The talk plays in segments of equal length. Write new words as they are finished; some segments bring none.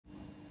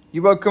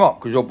You woke him up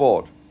because you're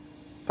bored.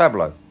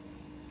 Pablo.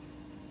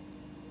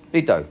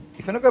 Lito,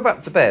 if you're going to go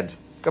back to bed,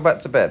 go back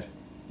to bed.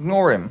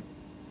 Ignore him.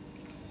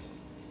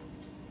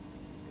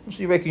 What's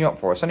he waking you up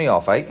for? It's only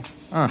 8:30.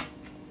 Huh.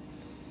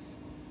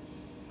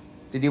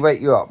 Did he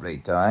wake you up,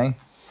 Lito, eh?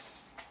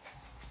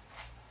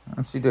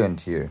 What's he doing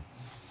to you?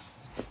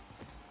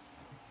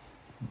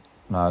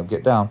 No,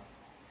 get down.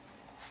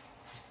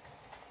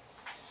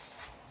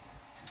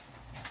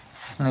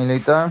 Hey,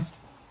 Lito.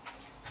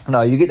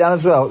 No, you get down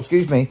as well.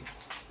 Excuse me.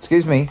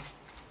 Excuse me.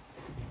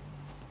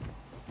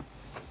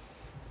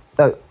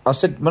 No,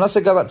 when I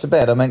said go back to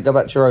bed, I meant go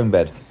back to your own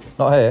bed.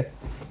 Not here.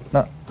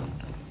 No.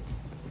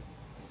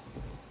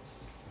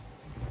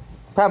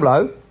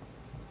 Pablo?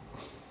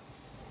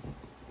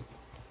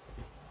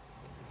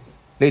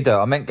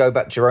 Lito, I meant go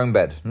back to your own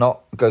bed,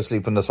 not go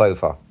sleep on the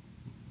sofa.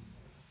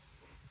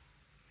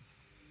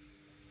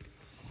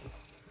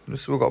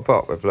 This is what we've got to put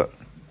up with, look.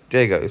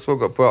 Diego, this is what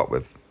we've got to put up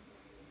with.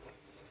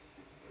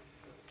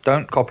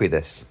 Don't copy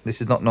this.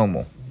 This is not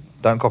normal.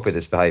 Don't copy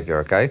this behaviour,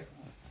 okay?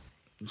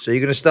 So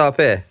you're going to stay up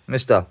here,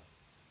 mister?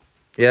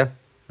 Yeah?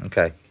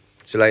 Okay.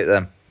 See you later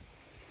then.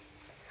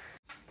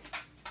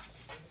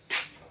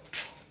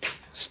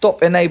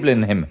 Stop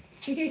enabling him.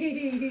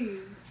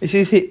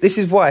 This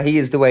is why he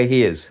is the way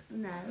he is.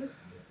 No.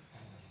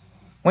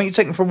 Why don't you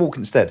take him for a walk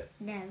instead?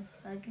 No,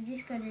 I'm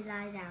just going to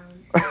lie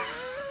down.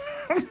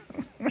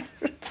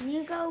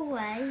 You go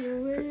away.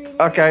 You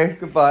Okay,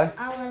 goodbye.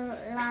 I will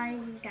lie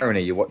down.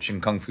 Ernie, you're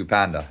watching Kung Fu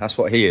Panda. That's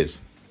what he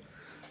is.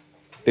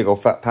 Big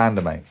old fat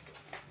panda, mate.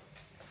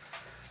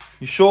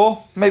 You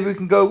sure? Maybe we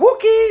can go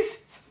walkies?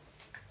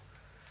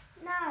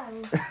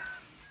 No.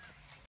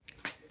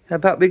 How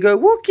about we go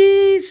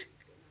walkies?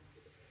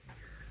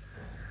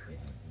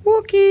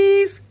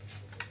 Walkies.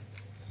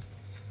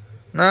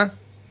 No? So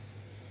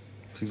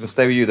he's going to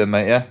stay with you then,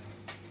 mate, yeah?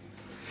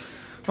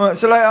 Alright,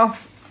 see you later.